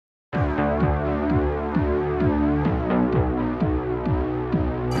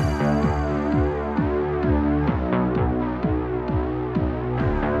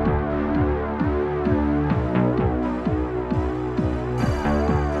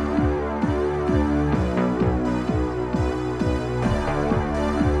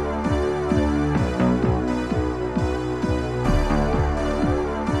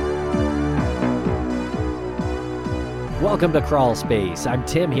Welcome to Crawl Space. I'm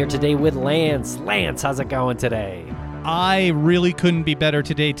Tim here today with Lance. Lance, how's it going today? I really couldn't be better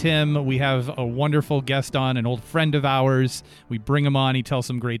today, Tim. We have a wonderful guest on, an old friend of ours. We bring him on. He tells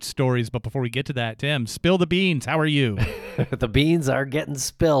some great stories. But before we get to that, Tim, spill the beans. How are you? The beans are getting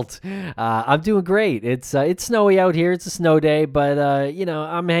spilt. I'm doing great. It's snowy out here. It's a snow day, but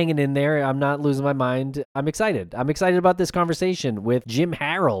I'm hanging in there. I'm not losing my mind. I'm excited. I'm excited about this conversation with Jim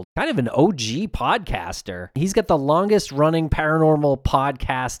Harold, kind of an OG podcaster. He's got the longest running paranormal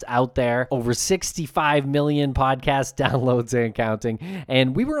podcast out there, over 65 million podcast downloads and counting.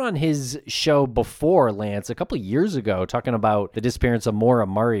 And we were on his show before, Lance, a couple of years ago, talking about the disappearance of Maura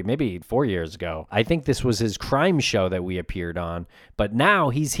Murray, maybe 4 years ago. I think this was his crime show that we appeared on. But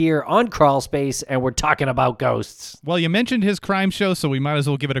now he's here on Crawl Space, and we're talking about ghosts. Well, you mentioned his crime show, so we might as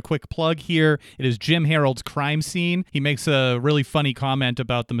well give it a quick plug here. It is Jim Harold's Crime Scene. He makes a really funny comment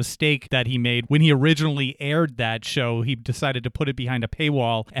about the mistake that he made when he originally aired that show. He decided to put it behind a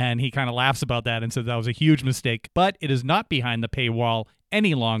paywall, and he kind of laughs about that and says that was a huge mistake. But it is not behind the paywall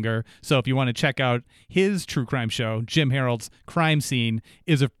any longer. So if you want to check out his true crime show, Jim Harold's Crime Scene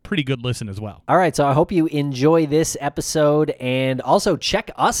is a pretty good listen as well. All right, so I hope you enjoy this episode, and also check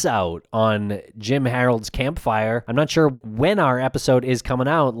us out on Jim Harold's Campfire. I'm not sure when our episode is coming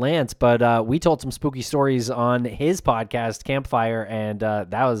out, Lance, but we told some spooky stories on his podcast, Campfire, and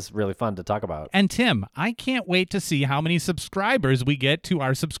that was really fun to talk about. And Tim, I can't wait to see how many subscribers we get to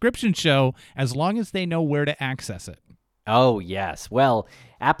our subscription show, as long as they know where to access it. Oh, yes. Well,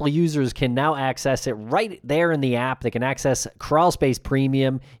 Apple users can now access it right there in the app. They can access Crawl Space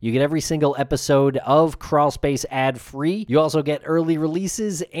Premium. You get every single episode of Crawl Space ad-free. You also get early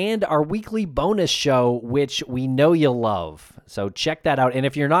releases and our weekly bonus show, which we know you'll love. So check that out. And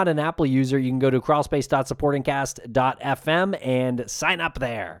if you're not an Apple user, you can go to crawlspace.supportingcast.fm and sign up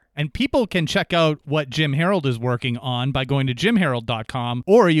there. And people can check out what Jim Harold is working on by going to jimharold.com,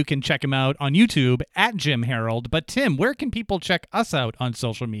 or you can check him out on YouTube at Jim Harold. But Tim, where can people check us out on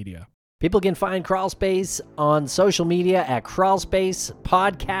social media? People can find Crawl Space on social media at Crawl Space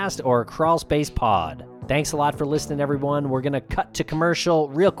Podcast or Crawl Space Pod. Thanks a lot for listening, everyone. We're going to cut to commercial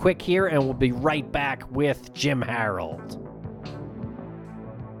real quick here, and we'll be right back with Jim Harold.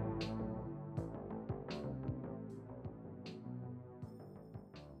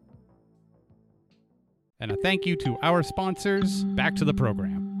 And a thank you to our sponsors. Back to the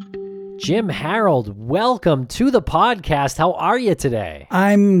program. Jim Harold, welcome to the podcast. How are you today?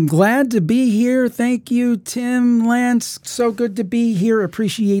 I'm glad to be here. Thank you, Tim, Lance. So good to be here.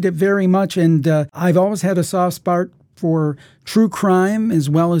 Appreciate it very much. And I've always had a soft spot for true crime as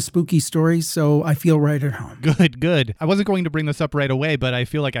well as spooky stories, so I feel right at home. Good. I wasn't going to bring this up right away, but I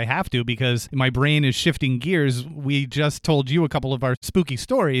feel like I have to because my brain is shifting gears. We just told you a couple of our spooky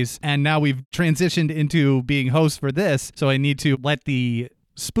stories, and now we've transitioned into being hosts for this, so I need to let the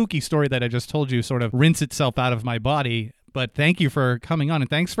spooky story that I just told you sort of rinse itself out of my body. But thank you for coming on, and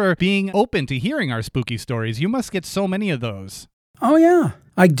thanks for being open to hearing our spooky stories. You must get so many of those. Oh, yeah.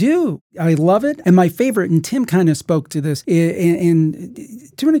 I do. I love it. And my favorite, and Tim kind of spoke to this, and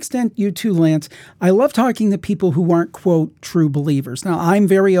to an extent, you too, Lance, I love talking to people who aren't, quote, true believers. Now, I'm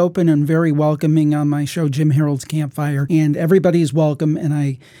very open and very welcoming on my show, Jim Harold's Campfire, and everybody's welcome. And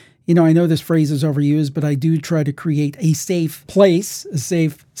I know this phrase is overused, but I do try to create a safe place, a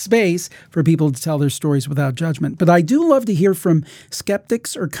safe space for people to tell their stories without judgment. But I do love to hear from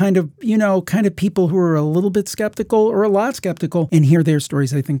skeptics or kind of people who are a little bit skeptical or a lot skeptical and hear their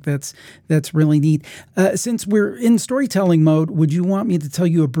stories. I think that's really neat. Since we're in storytelling mode, would you want me to tell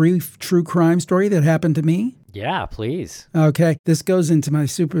you a brief true crime story that happened to me? Yeah, please. Okay. This goes into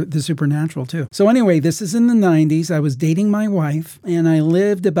the supernatural too. So anyway, this is in the 90s. I was dating my wife and I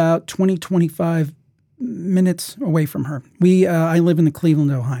lived about 25 minutes away from her. I live in the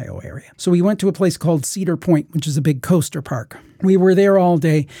Cleveland, Ohio area. So we went to a place called Cedar Point, which is a big coaster park. We were there all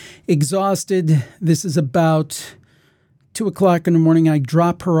day, exhausted. This is about 2:00 in the morning. I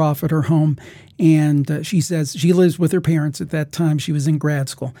drop her off at her home. And she says, she lives with her parents at that time. She was in grad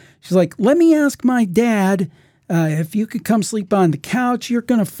school. She's like, let me ask my dad if you could come sleep on the couch. You're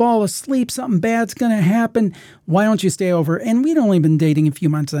going to fall asleep. Something bad's going to happen. Why don't you stay over? And we'd only been dating a few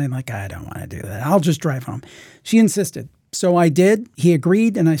months. And I'm like, I don't want to do that. I'll just drive home. She insisted. So I did. He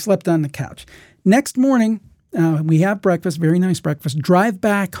agreed, and I slept on the couch. Next morning, we have breakfast, very nice breakfast, drive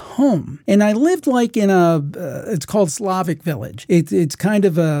back home. And I lived like in it's called Slavic Village. It's kind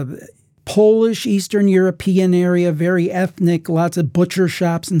of a Polish, Eastern European area, very ethnic, lots of butcher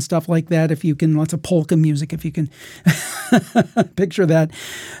shops and stuff like that, lots of polka music, if you can picture that.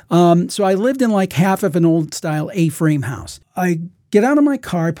 So I lived in like half of an old-style A-frame house. I get out of my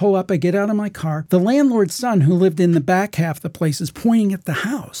car. I pull up, I get out of my car. The landlord's son, who lived in the back half of the place, is pointing at the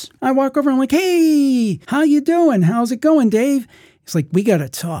house. I walk over, I'm like, hey, how you doing? How's it going, Dave? He's like, we got to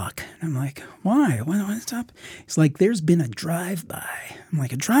talk. And I'm like, why? What's up? He's like, there's been a drive-by. I'm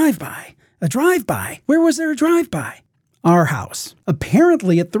like, a drive-by? A drive-by? Where was there a drive-by? Our house.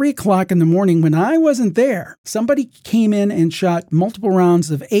 Apparently at 3 o'clock in the morning when I wasn't there, somebody came in and shot multiple rounds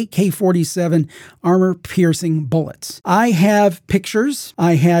of AK-47 armor-piercing bullets. I have pictures.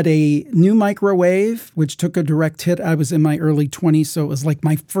 I had a new microwave, which took a direct hit. I was in my early 20s, so it was like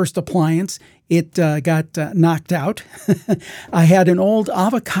my first appliance. It got knocked out. I had an old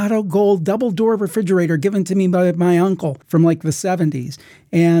avocado gold double-door refrigerator given to me by my uncle from like the 70s.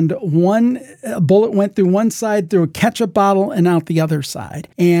 And one bullet went through one side, through a ketchup bottle, and out the other side.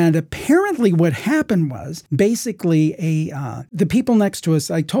 And apparently what happened was basically the people next to us,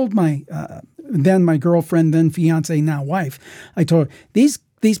 I told my then my girlfriend, then fiance, now wife, I told her,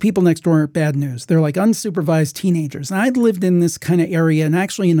 these people next door are bad news. They're like unsupervised teenagers. And I'd lived in this kind of area and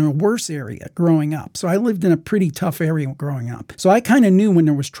actually in a worse area growing up. So I lived in a pretty tough area growing up. So I kind of knew when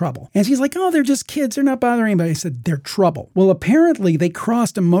there was trouble. And she's like, oh, they're just kids. They're not bothering anybody. I said, they're trouble. Well, apparently they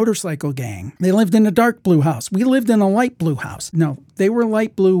crossed a motorcycle gang. They lived in a dark blue house. We lived in a light blue house. No, they were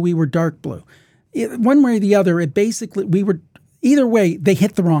light blue. We were dark blue. One way or the other, either way, they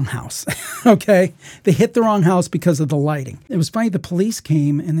hit the wrong house, okay? They hit the wrong house because of the lighting. It was funny, the police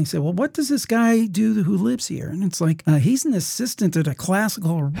came and they said, well, what does this guy do who lives here? And it's like, he's an assistant at a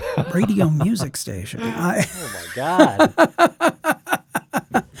classical radio music station. Oh, my God.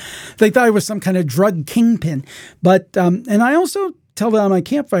 They thought it was some kind of drug kingpin. But, and I also tell that on my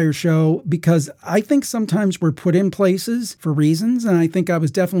campfire show because I think sometimes we're put in places for reasons, and I think I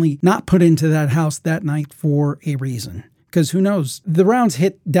was definitely not put into that house that night for a reason. Because who knows? The rounds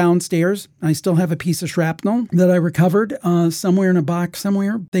hit downstairs. I still have a piece of shrapnel that I recovered somewhere in a box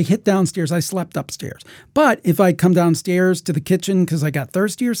somewhere. They hit downstairs. I slept upstairs. But if I'd come downstairs to the kitchen because I got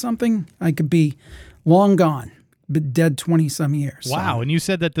thirsty or something, I could be long gone, but dead 20-some years. Wow. So. And you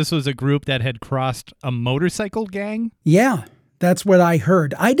said that this was a group that had crossed a motorcycle gang? Yeah, that's what I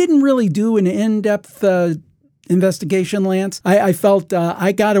heard. I didn't really do an in-depth investigation, Lance. I felt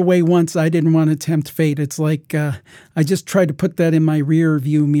I got away once. I didn't want to tempt fate. It's like I just tried to put that in my rear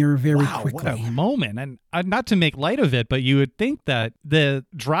view mirror very quickly. What a moment. And not to make light of it, but you would think that the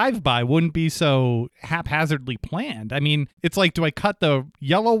drive-by wouldn't be so haphazardly planned. I mean, it's like, do I cut the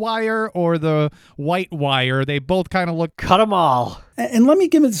yellow wire or the white wire? They both kind of look... Cut them all. And let me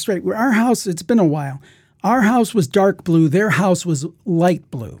give it straight. Our house, it's been a while. Our house was dark blue. Their house was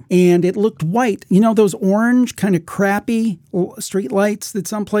light blue. And it looked white. You know those orange kind of crappy street lights that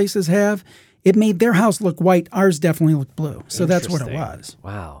some places have? It made their house look white. Ours definitely looked blue. So that's what it was.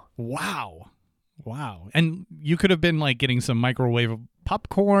 Wow. And you could have been like getting some microwave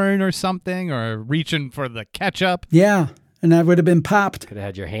popcorn or something or reaching for the ketchup. Yeah. And I would have been popped. Could have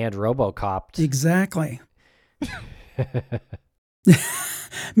had your hand robo-copped. Exactly.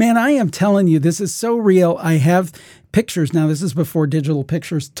 Man, I am telling you, this is so real. I have pictures now. This is before digital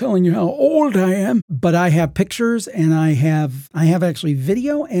pictures telling you how old I am. But I have pictures and I have actually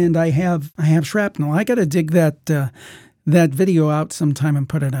video and I have shrapnel. I got to dig that video out sometime and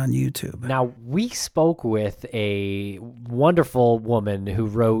put it on YouTube. Now, we spoke with a wonderful woman who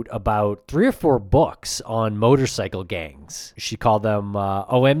wrote about 3 or 4 books on motorcycle gangs. She called them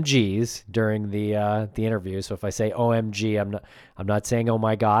OMGs during the interview. So if I say OMG, I'm not saying oh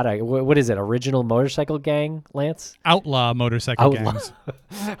my God. What is it? Original motorcycle gang, Lance? Outlaw motorcycle gangs.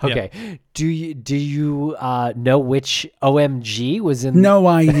 Okay. Yeah. Do you know which OMG was in? No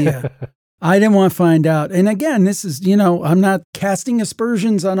idea. I didn't want to find out. And again, this is, I'm not casting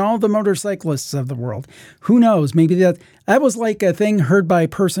aspersions on all the motorcyclists of the world. Who knows? Maybe that was like a thing heard by a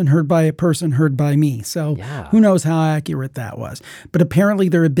person, heard by a person, heard by me. So Who knows how accurate that was. But apparently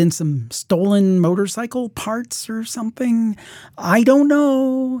there had been some stolen motorcycle parts or something. I don't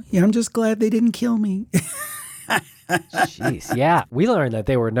know. Yeah, I'm just glad they didn't kill me. Jeez, yeah. We learned that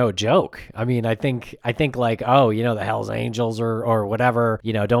they were no joke. I mean, I think like, the Hells Angels or whatever,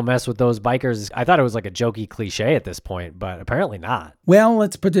 don't mess with those bikers. I thought it was like a jokey cliche at this point, but apparently not. Well,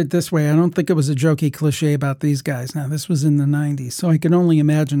 let's put it this way. I don't think it was a jokey cliche about these guys. Now, this was in the 90s, so I can only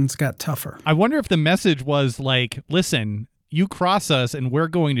imagine it's got tougher. I wonder if the message was like, listen, you cross us and we're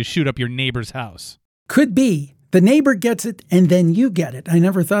going to shoot up your neighbor's house. Could be. The neighbor gets it and then you get it. I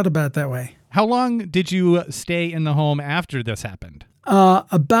never thought about it that way. How long did you stay in the home after this happened?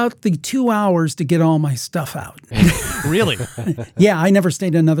 About the 2 hours to get all my stuff out. Really? Yeah, I never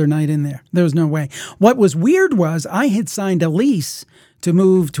stayed another night in there. There was no way. What was weird was I had signed a lease to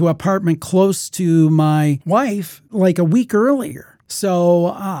move to an apartment close to my wife like a week earlier.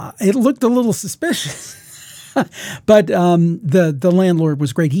 So it looked a little suspicious. But the landlord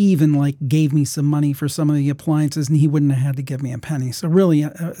was great. He even gave me some money for some of the appliances, and he wouldn't have had to give me a penny. So really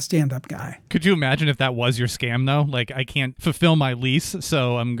a stand-up guy. Could you imagine if that was your scam, though? I can't fulfill my lease,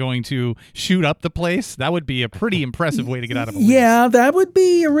 so I'm going to shoot up the place. That would be a pretty impressive way to get out of a lease. Yeah, that would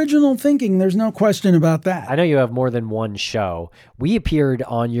be original thinking. There's no question about that. I know you have more than one show. We appeared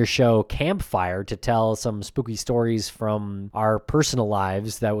on your show Campfire to tell some spooky stories from our personal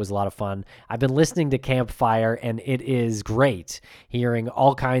lives. That was a lot of fun. I've been listening to Campfire, and it is great hearing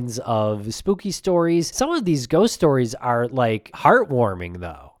all kinds of spooky stories. Some of these ghost stories are heartwarming,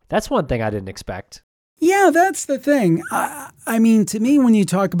 though. That's one thing I didn't expect. Yeah, that's the thing. I mean, to me, when you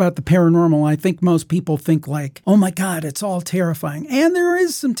talk about the paranormal, I think most people think oh my God, it's all terrifying. And there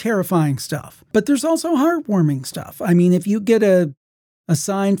is some terrifying stuff, but there's also heartwarming stuff. I mean, if you get a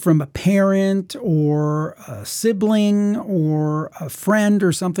sign from a parent or a sibling or a friend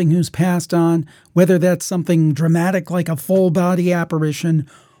or something who's passed on, whether that's something dramatic like a full body apparition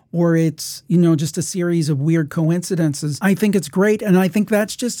or it's, just a series of weird coincidences, I think it's great. And I think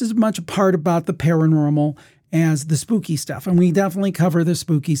that's just as much a part about the paranormal as the spooky stuff. And we definitely cover the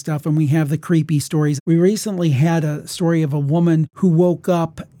spooky stuff, and we have the creepy stories. We recently had a story of a woman who woke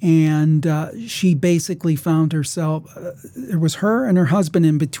up and she basically found herself, it was her and her husband,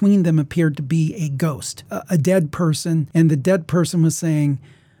 and between them appeared to be a ghost, a dead person. And the dead person was saying,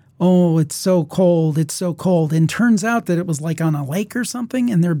 "Oh, it's so cold, it's so cold." And turns out that it was on a lake or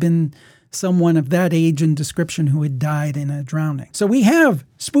something, and there had been someone of that age and description who had died in a drowning. So we have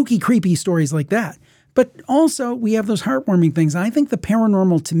spooky, creepy stories like that. But also, we have those heartwarming things. I think the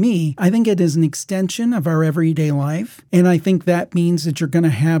paranormal, to me, I think it is an extension of our everyday life. And I think that means that you're going to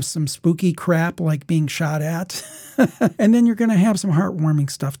have some spooky crap like being shot at. And then you're going to have some heartwarming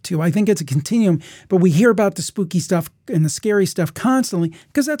stuff, too. I think it's a continuum. But we hear about the spooky stuff and the scary stuff constantly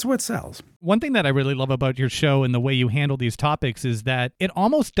because that's what sells. One thing that I really love about your show and the way you handle these topics is that it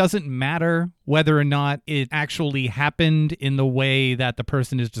almost doesn't matter whether or not it actually happened in the way that the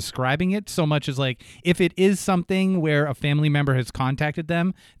person is describing it, so much as if it is something where a family member has contacted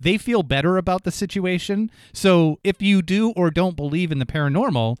them, they feel better about the situation. So if you do or don't believe in the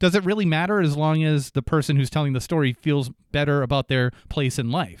paranormal, does it really matter as long as the person who's telling the story feels better about their place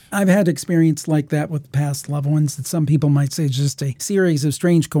in life? I've had experience like that with past loved ones that some people might say is just a series of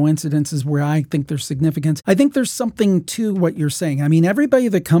strange coincidences where I think there's significance. I think there's something to what you're saying. I mean, everybody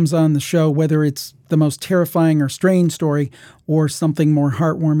that comes on the show, whether it's the most terrifying or strange story or something more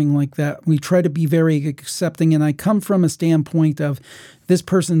heartwarming like that, we try to be very accepting. And I come from a standpoint of this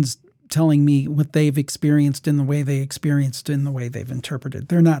person's telling me what they've experienced in the way they experienced in the way they've interpreted.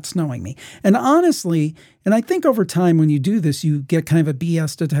 They're not snowing me. And honestly, and I think over time when you do this, you get kind of a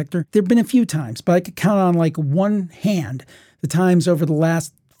BS detector. There have been a few times, but I could count on one hand the times over the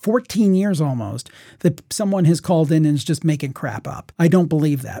last 14 years almost that someone has called in and is just making crap up. I don't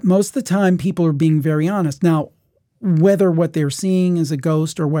believe that. Most of the time, people are being very honest. Now, whether what they're seeing is a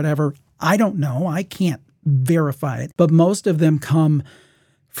ghost or whatever, I don't know. I can't verify it. But most of them come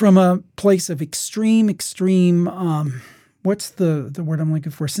from a place of extreme, what's the word I'm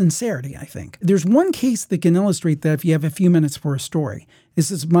looking for? Sincerity, I think. There's one case that can illustrate that if you have a few minutes for a story. This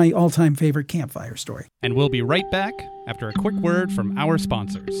is my all-time favorite campfire story. And we'll be right back after a quick word from our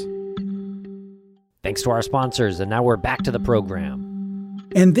sponsors. Thanks to our sponsors, and now we're back to the program.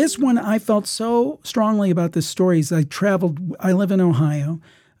 And this one, I felt so strongly about this story as I live in Ohio.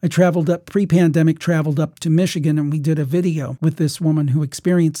 I pre-pandemic traveled up to Michigan, and we did a video with this woman who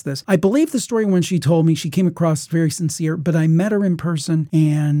experienced this. I believe the story when she told me. She came across very sincere, but I met her in person,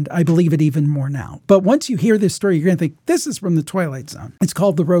 and I believe it even more now. But once you hear this story, you're going to think, this is from the Twilight Zone. It's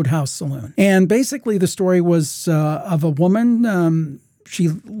called The Roadhouse Saloon. And basically the story was of a woman. She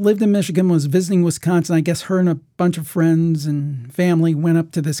lived in Michigan, was visiting Wisconsin. I guess her and a bunch of friends and family went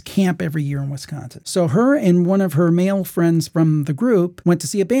up to this camp every year in Wisconsin. So her and one of her male friends from the group went to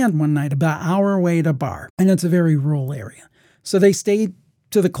see a band one night about an hour away at a bar. And it's a very rural area. So they stayed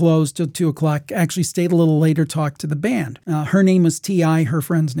to the close till 2 o'clock, actually stayed a little later, talked to the band. Her name was T.I., her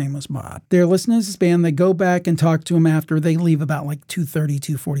friend's name was Bob. They're listening to this band. They go back and talk to him after. They leave about 2:30,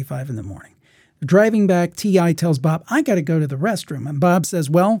 2:45 in the morning. Driving back, T.I. tells Bob, I got to go to the restroom. And Bob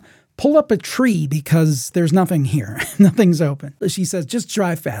says, well, pull up a tree because there's nothing here. Nothing's open. She says, just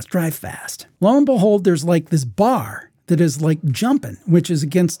drive fast, drive fast. Lo and behold, there's this bar that is jumping, which is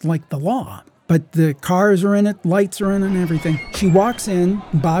against the law. But the cars are in it, lights are in it, and everything. She walks in,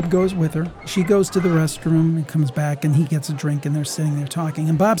 Bob goes with her. She goes to the restroom and comes back, and he gets a drink, and they're sitting there talking.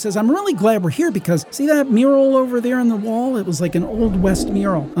 And Bob says, I'm really glad we're here because see that mural over there on the wall? It was like an Old West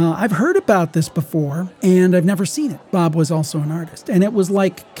mural. I've heard about this before, and I've never seen it. Bob was also an artist. And it was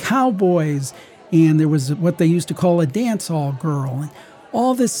like cowboys, and there was what they used to call a dance hall girl, and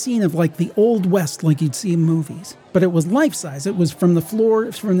all this scene of like the Old West like you'd see in movies. But it was life-size. It was from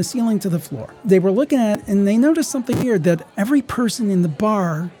the ceiling to the floor. They were looking at it, and they noticed something weird, that every person in the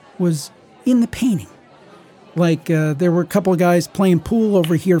bar was in the painting. Like there were a couple of guys playing pool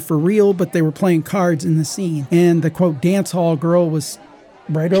over here for real, but they were playing cards in the scene. And the, quote, dance hall girl was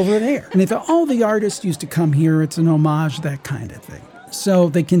right over there. And they thought, oh, the artist used to come here. It's an homage, that kind of thing. So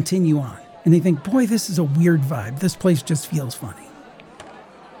they continue on. And they think, boy, this is a weird vibe. This place just feels funny.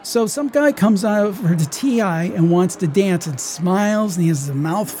 So some guy comes over to T.I. and wants to dance and smiles, and he has a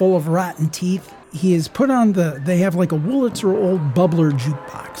mouth full of rotten teeth. He is put on they have like a Wurlitzer old bubbler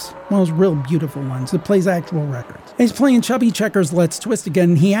jukebox, one of those real beautiful ones that plays actual records. And he's playing Chubby Checkers' Let's Twist Again,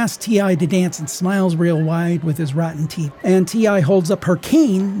 and he asks T.I. to dance and smiles real wide with his rotten teeth. And T.I. holds up her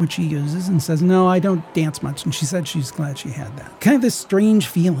cane, which she uses, and says, no, I don't dance much. And she said she's glad she had that. Kind of this strange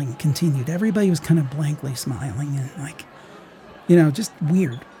feeling continued. Everybody was kind of blankly smiling and like, just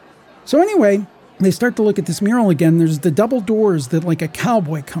weird. So anyway, they start to look at this mural again. There's the double doors that like a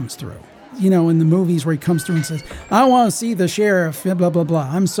cowboy comes through. In the movies where he comes through and says, I want to see the sheriff, blah, blah, blah.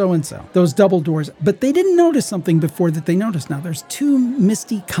 I'm so-and-so. Those double doors. But they didn't notice something before that they noticed now. There's two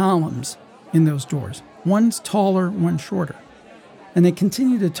misty columns in those doors. One's taller, one's shorter. And they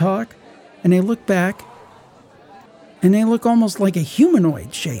continue to talk, and they look back, and they look almost like a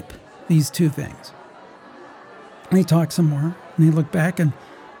humanoid shape, these two things. And they talk some more, and they look back, and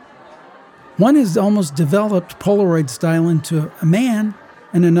one is almost developed Polaroid style into a man,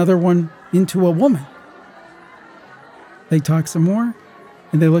 and another one into a woman. They talk some more,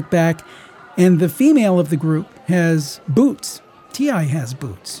 and they look back, and the female of the group has boots. T.I. has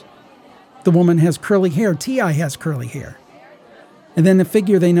boots. The woman has curly hair. T.I. has curly hair. And then the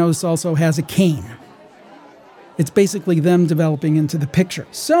figure they notice also has a cane. It's basically them developing into the picture.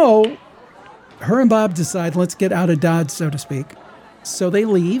 So her and Bob decide, let's get out of Dodge, so to speak. So they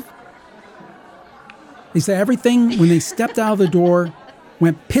leave. They say everything, when they stepped out of the door,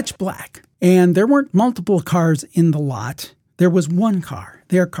 went pitch black. And there weren't multiple cars in the lot. There was one car,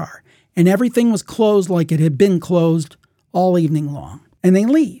 their car. And everything was closed like it had been closed all evening long. And they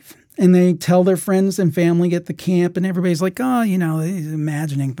leave. And they tell their friends and family at the camp, and everybody's like, oh, he's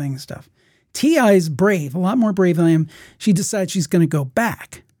imagining things, stuff. T.I.'s brave, a lot more brave than I am. She decides she's going to go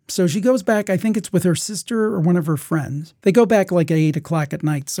back. So she goes back, I think it's with her sister or one of her friends. They go back like at 8 o'clock at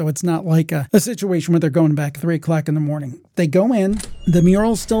night, so it's not like a situation where they're going back at 3 o'clock in the morning. They go in, the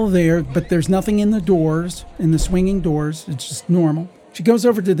mural's still there, but there's nothing in the doors, in the swinging doors. It's just normal. She goes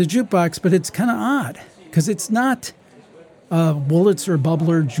over to the jukebox, but it's kind of odd, because it's not a Wurlitzer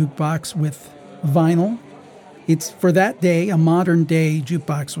bubbler jukebox with vinyl. It's, for that day, a modern-day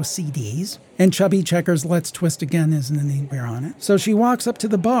jukebox with CDs. And Chubby Checkers' Let's Twist Again isn't anywhere on it. So she walks up to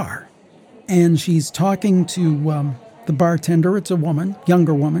the bar, and she's talking to the bartender. It's a woman,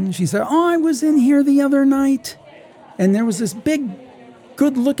 younger woman. She said, oh, I was in here the other night, and there was this big,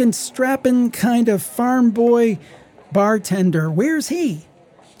 good-looking, strapping kind of farm boy bartender. Where's he?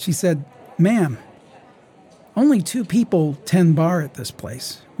 She said, ma'am, only 2 people tend bar at this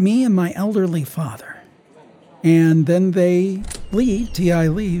place, me and my elderly father. And then they leave, T.I.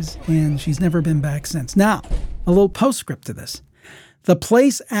 leaves, and she's never been back since. Now, a little postscript to this. The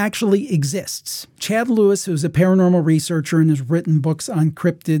place actually exists. Chad Lewis, who's a paranormal researcher and has written books on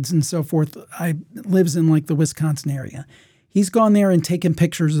cryptids and so forth, lives in like the Wisconsin area. He's gone there and taken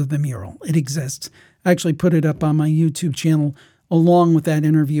pictures of the mural. It exists. I actually put it up on my YouTube channel along with that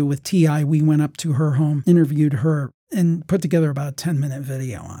interview with T.I. We went up to her home, interviewed her, and put together about a 10-minute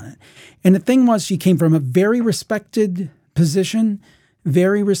video on it. And the thing was, she came from a very respected position,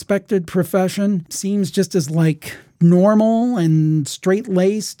 very respected profession, seems just as like normal and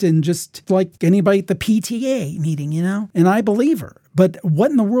straight-laced and just like anybody at the PTA meeting, And I believe her. But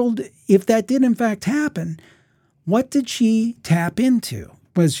what in the world, if that did in fact happen, what did she tap into?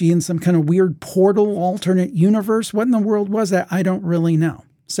 Was she in some kind of weird portal, alternate universe? What in the world was that? I don't really know.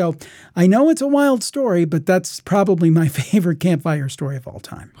 So I know it's a wild story, but that's probably my favorite campfire story of all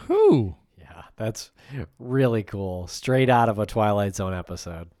time. Whew. Yeah, that's really cool. Straight out of a Twilight Zone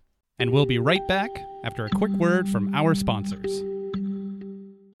episode. And we'll be right back after a quick word from our sponsors.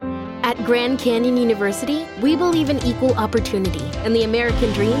 At Grand Canyon University, we believe in equal opportunity, and the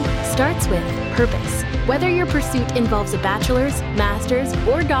American dream starts with purpose. Whether your pursuit involves a bachelor's, master's,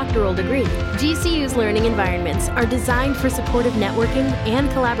 or doctoral degree, GCU's learning environments are designed for supportive networking and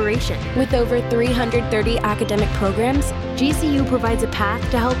collaboration. With over 330 academic programs, GCU provides a path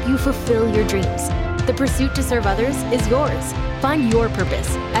to help you fulfill your dreams. The pursuit to serve others is yours. Find your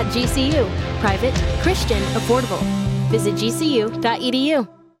purpose at GCU. Private, Christian, affordable. Visit gcu.edu.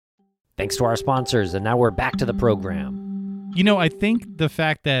 Thanks to our sponsors, and now we're back to the program. You know, I think the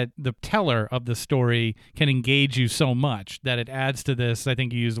fact that the teller of the story can engage you so much that it adds to this, I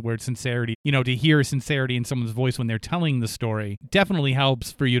think you use the word sincerity, you know, to hear sincerity in someone's voice when they're telling the story definitely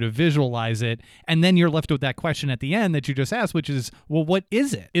helps for you to visualize it. And then you're left with that question at the end that you just asked, which is, well, what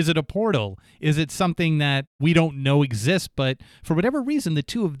is it? Is it a portal? Is it something that we don't know exists, but for whatever reason, the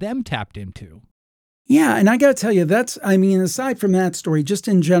two of them tapped into? Yeah, and I got to tell you, aside from that story, just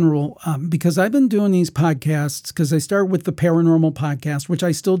in general, because I've been doing these podcasts, because I start with the paranormal podcast, which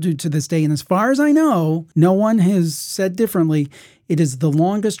I still do to this day. And as far as I know, no one has said differently. It is the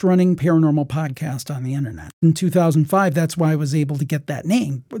longest running paranormal podcast on the internet. In 2005, that's why I was able to get that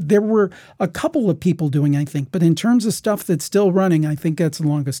name. There were a couple of people doing, I think, but in terms of stuff that's still running, I think that's the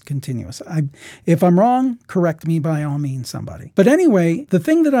longest continuous. If I'm wrong, correct me by all means, somebody. But anyway, the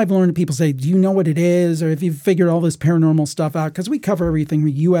thing that I've learned, people say, do you know what it is? Or if you've figured all this paranormal stuff out, because we cover everything,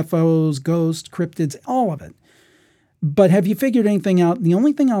 UFOs, ghosts, cryptids, all of it. But have you figured anything out? The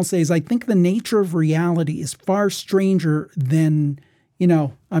only thing I'll say is I think the nature of reality is far stranger than,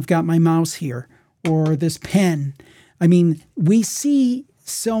 I've got my mouse here or this pen. I mean, we see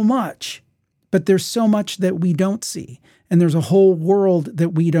so much, but there's so much that we don't see. And there's a whole world that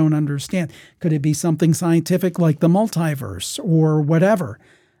we don't understand. Could it be something scientific like the multiverse or whatever?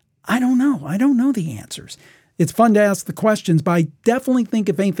 I don't know. I don't know the answers. It's fun to ask the questions, but I definitely think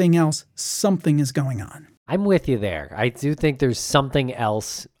if anything else, something is going on. I'm with you there. I do think there's something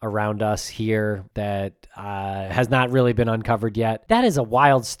else around us here that has not really been uncovered yet. That is a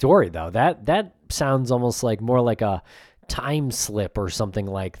wild story, though. That sounds almost like more like a time slip or something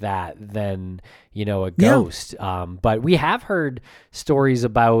like that than, a ghost. Yeah. But we have heard stories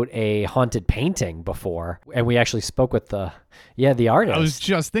about a haunted painting before, and we actually spoke with the artist. I was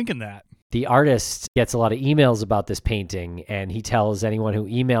just thinking that. The artist gets a lot of emails about this painting, and he tells anyone who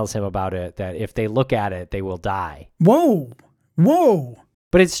emails him about it that if they look at it, they will die. Whoa.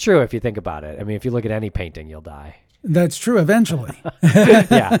 But it's true if you think about it. I mean, if you look at any painting, you'll die. That's true eventually.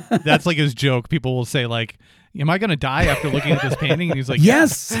 Yeah. That's like his joke. People will say, like, am I going to die after looking at this painting? And he's like,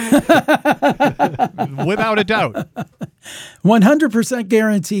 yes. Without a doubt. 100%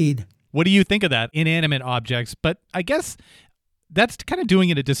 guaranteed. What do you think of that? Inanimate objects. But I guess that's kind of doing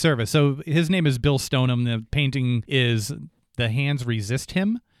it a disservice. So his name is Bill Stoneham. The painting is The Hands Resist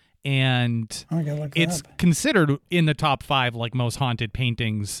Him. And it's considered in the top 5 like most haunted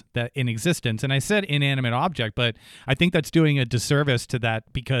paintings that in existence. And I said inanimate object, but I think that's doing a disservice to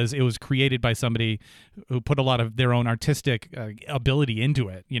that because it was created by somebody who put a lot of their own artistic ability into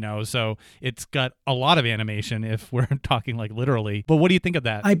it, so it's got a lot of animation if we're talking like literally. But what do you think of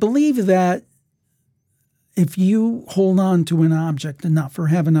that? I believe that if you hold on to an object enough or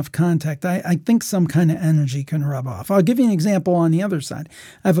have enough contact, I think some kind of energy can rub off. I'll give you an example on the other side.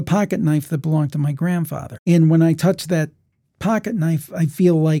 I have a pocket knife that belonged to my grandfather. And when I touch that pocket knife, I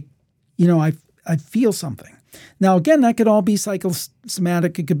feel like, I feel something. Now, again, that could all be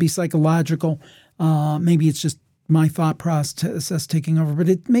psychosomatic. It could be psychological. Maybe it's just my thought process taking over. But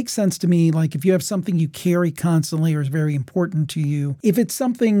it makes sense to me, like if you have something you carry constantly or is very important to you, if it's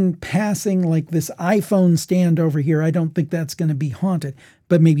something passing like this iPhone stand over here, I don't think that's going to be haunted.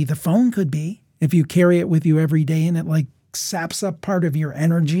 But maybe the phone could be, if you carry it with you every day and it like saps up part of your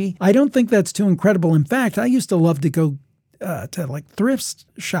energy. I don't think that's too incredible. In fact, I used to love to go to like thrift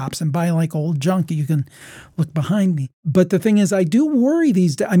shops and buy like old junk. You can look behind me. But the thing is, I do worry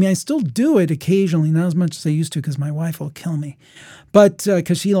these days. I mean, I still do it occasionally, not as much as I used to because my wife will kill me. But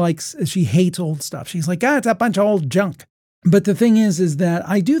because she hates old stuff. She's like, it's a bunch of old junk. But the thing is that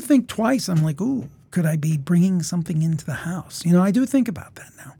I do think twice. I'm like, ooh, could I be bringing something into the house? I do think about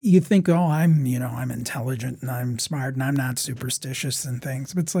that now. You think, I'm intelligent and I'm smart and I'm not superstitious and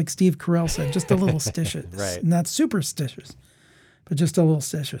things. But it's like Steve Carell said, just a little stitious. Right. Not superstitious, but just a little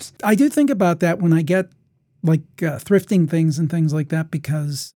stitious. I do think about that when I get like thrifting things and things like that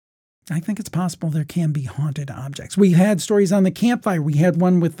because I think it's possible there can be haunted objects. We had stories on the campfire. We had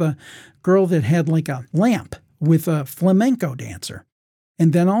one with a girl that had like a lamp with a flamenco dancer.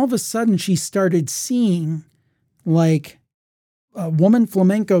 And then all of a sudden she started seeing like a woman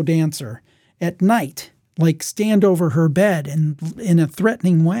flamenco dancer at night like stand over her bed and in a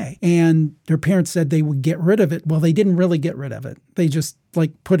threatening way. And her parents said they would get rid of it. Well, they didn't really get rid of it. They just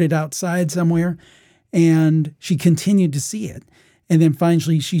like put it outside somewhere, and she continued to see it. And then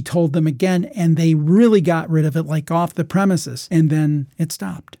finally she told them again, and they really got rid of it, like off the premises. And then it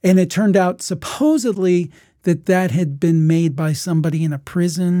stopped. And it turned out supposedly that had been made by somebody in a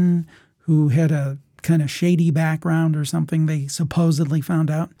prison who had a kind of shady background or something, they supposedly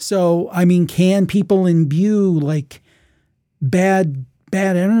found out. So, I mean, can people imbue like bad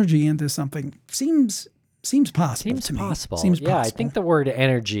energy into something? Seems possible to me. Seems Yeah, possible. I think the word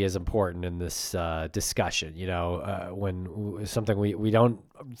energy is important in this discussion, when something we don't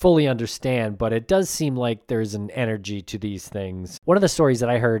fully understand, but it does seem like there's an energy to these things. One of the stories that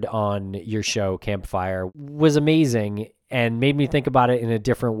I heard on your show, Campfire, was amazing and made me think about it in a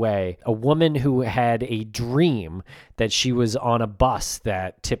different way. A woman who had a dream that she was on a bus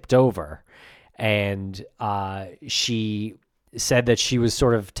that tipped over, and she said that she was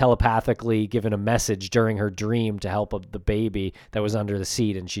sort of telepathically given a message during her dream to help the baby that was under the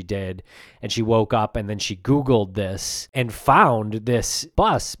seat, and she did. And she woke up, and then she Googled this and found this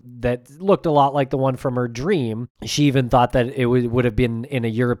bus that looked a lot like the one from her dream. She even thought that it would have been in a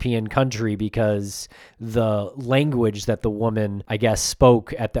European country because the language that the woman, I guess,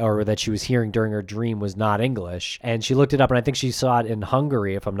 spoke or that she was hearing during her dream was not English. And she looked it up, and I think she saw it in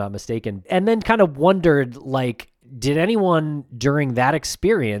Hungary, if I'm not mistaken, and then kind of wondered, like, did anyone during that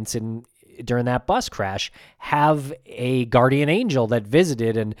experience and during that bus crash have a guardian angel that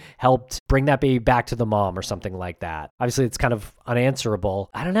visited and helped bring that baby back to the mom or something like that? Obviously, it's kind of unanswerable.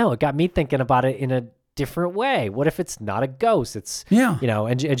 I don't know. It got me thinking about it in a different way. What if it's not a ghost? It's,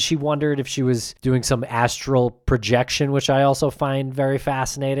 and she wondered if she was doing some astral projection, which I also find very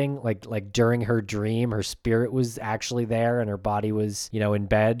fascinating. Like during her dream, her spirit was actually there and her body was, in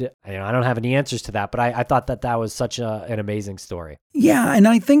bed. I don't have any answers to that, but I thought that was such an amazing story. Yeah. And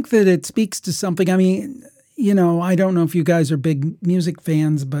I think that it speaks to something. I mean, I don't know if you guys are big music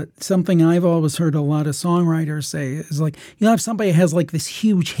fans, but something I've always heard a lot of songwriters say is like, have somebody has like this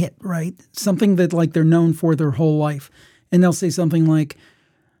huge hit, right? Something that like they're known for their whole life. And they'll say something like,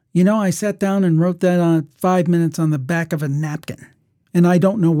 I sat down and wrote that on 5 minutes on the back of a napkin, and I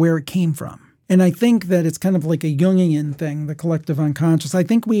don't know where it came from. And I think that it's kind of like a Jungian thing, the collective unconscious. I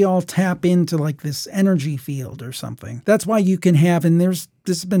think we all tap into like this energy field or something. That's why you can have, and this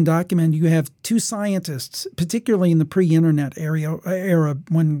has been documented, you have two scientists, particularly in the pre-internet era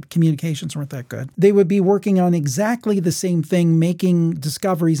when communications weren't that good. They would be working on exactly the same thing, making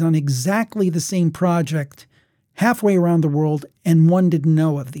discoveries on exactly the same project halfway around the world, and one didn't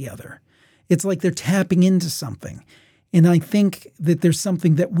know of the other. It's like they're tapping into something. And I think that there's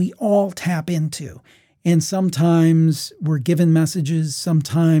something that we all tap into. And sometimes we're given messages.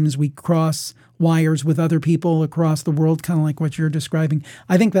 Sometimes we cross wires with other people across the world, kind of like what you're describing.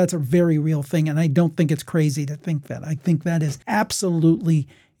 I think that's a very real thing. And I don't think it's crazy to think that. I think that is absolutely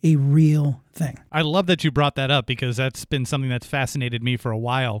a real thing. I love that you brought that up because that's been something that's fascinated me for a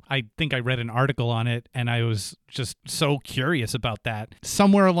while. I think I read an article on it and I was just so curious about that.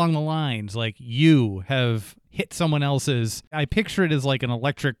 Somewhere along the lines, like you have hit someone else's, I picture it as like an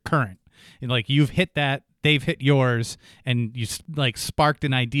electric current. And like you've hit that, they've hit yours, and you like sparked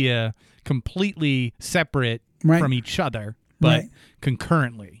an idea completely separate from each other, but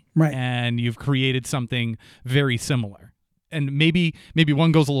concurrently. Right. And you've created something very similar. And maybe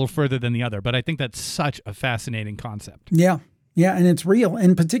one goes a little further than the other, but I think that's such a fascinating concept. Yeah. Yeah. And it's real.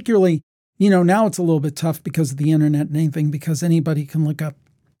 And particularly, now it's a little bit tough because of the internet and anything, because anybody can look up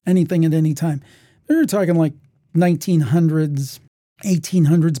anything at any time. But we're talking like 1900s,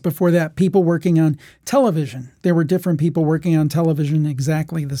 1800s before that, people working on television. There were different people working on television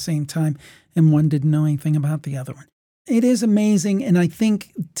exactly the same time, and one didn't know anything about the other one. It is amazing, and I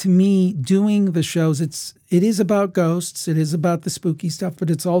think, to me, doing the shows, it is about ghosts, it is about the spooky stuff,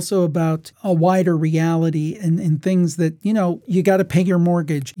 but it's also about a wider reality and things that, you got to pay your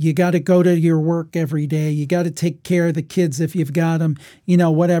mortgage, you got to go to your work every day, you got to take care of the kids if you've got them,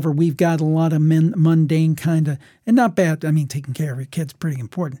 whatever. We've got a lot of mundane kind of, and not bad, I mean, taking care of your kids pretty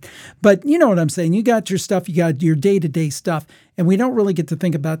important. But you know what I'm saying, you got your stuff, you got your day-to-day stuff, and we don't really get to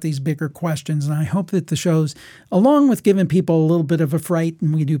think about these bigger questions. And I hope that the shows, along with giving people a little bit of a fright,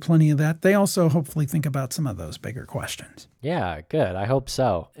 and we do plenty of that, they also hopefully think about some of those bigger questions. Yeah, good. I hope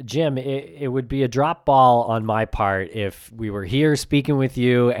so. Jim, it would be a drop ball on my part if we were here speaking with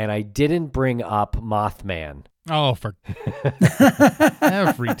you and I didn't bring up Mothman. Oh, for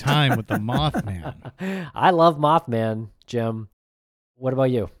every time with the Mothman. I love Mothman, Jim. What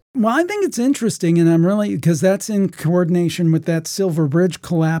about you? Well, I think it's interesting, and I'm really, because that's in coordination with that Silver Bridge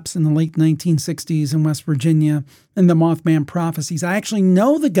collapse in the late 1960s in West Virginia and the Mothman Prophecies. I actually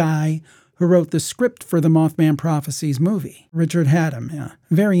know the guy who wrote the script for the Mothman Prophecies movie, Richard Hatem. Yeah,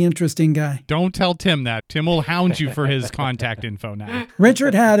 very interesting guy. Don't tell Tim that. Tim will hound you for his contact info now.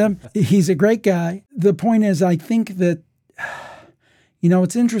 Richard Hatem, he's a great guy. The point is, I think that,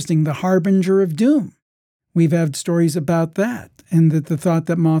 it's interesting, the harbinger of doom. We've had stories about that, and that the thought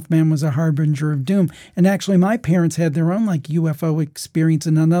that Mothman was a harbinger of doom. And actually, my parents had their own UFO experience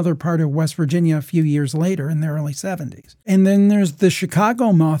in another part of West Virginia a few years later in the early 70s. And then there's the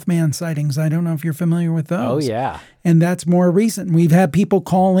Chicago Mothman sightings. I don't know if you're familiar with those. Oh, yeah. And that's more recent. We've had people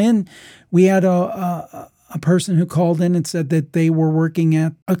call in. We had a person who called in and said that they were working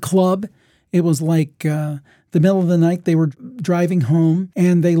at a club. It was the middle of the night. They were driving home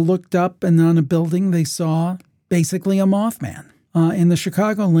and they looked up, and on a building they saw basically a Mothman in the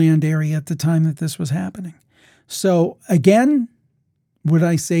Chicagoland area at the time that this was happening. So again, would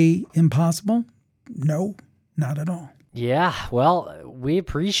I say impossible? No, not at all. Yeah, well, we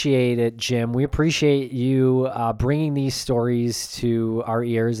appreciate it, Jim. We appreciate you bringing these stories to our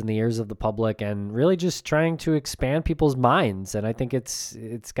ears and the ears of the public, and really just trying to expand people's minds. And I think it's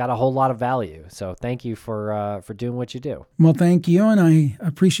got a whole lot of value. So thank you for doing what you do. Well, thank you, and I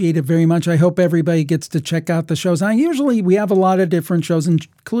appreciate it very much. I hope everybody gets to check out the shows. We have a lot of different shows,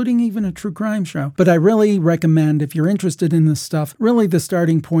 including even a true crime show. But I really recommend, if you're interested in this stuff, really the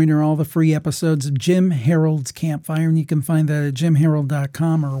starting point are all the free episodes of Jim Harold's Campfire, and you can find that at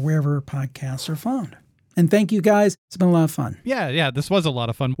jimharold.com or wherever podcasts are found. And thank you, guys. It's been a lot of fun. Yeah, this was a lot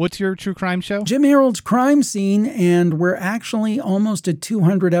of fun. What's your true crime show? Jim Harold's Crime Scene, and we're actually almost at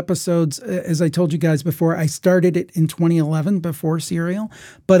 200 episodes. As I told you guys before, I started it in 2011 before Serial,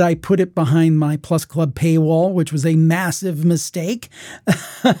 but I put it behind my Plus Club paywall, which was a massive mistake.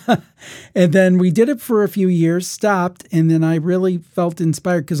 And then we did it for a few years, stopped, and then I really felt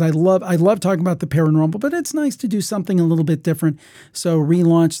inspired because I love talking about the paranormal, but it's nice to do something a little bit different. So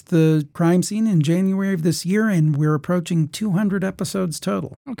relaunched the Crime Scene in January of this year, and we're approaching 200 episodes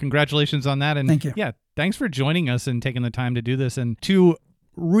total. Oh, congratulations on that. And thank you. Yeah, thanks for joining us and taking the time to do this. And to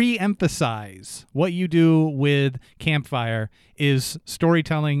re-emphasize what you do with Campfire is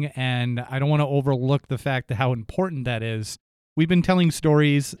storytelling, and I don't want to overlook the fact that how important that is. We've been telling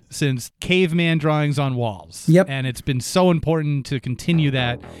stories since caveman drawings on walls. Yep. And it's been so important to continue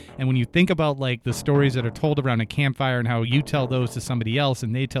that. And when you think about the stories that are told around a campfire and how you tell those to somebody else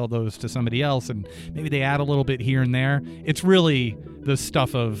and they tell those to somebody else and maybe they add a little bit here and there, it's really the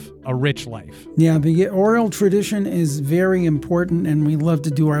stuff of a rich life. Yeah, the oral tradition is very important, and we love to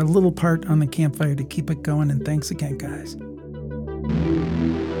do our little part on the campfire to keep it going. And thanks again, guys.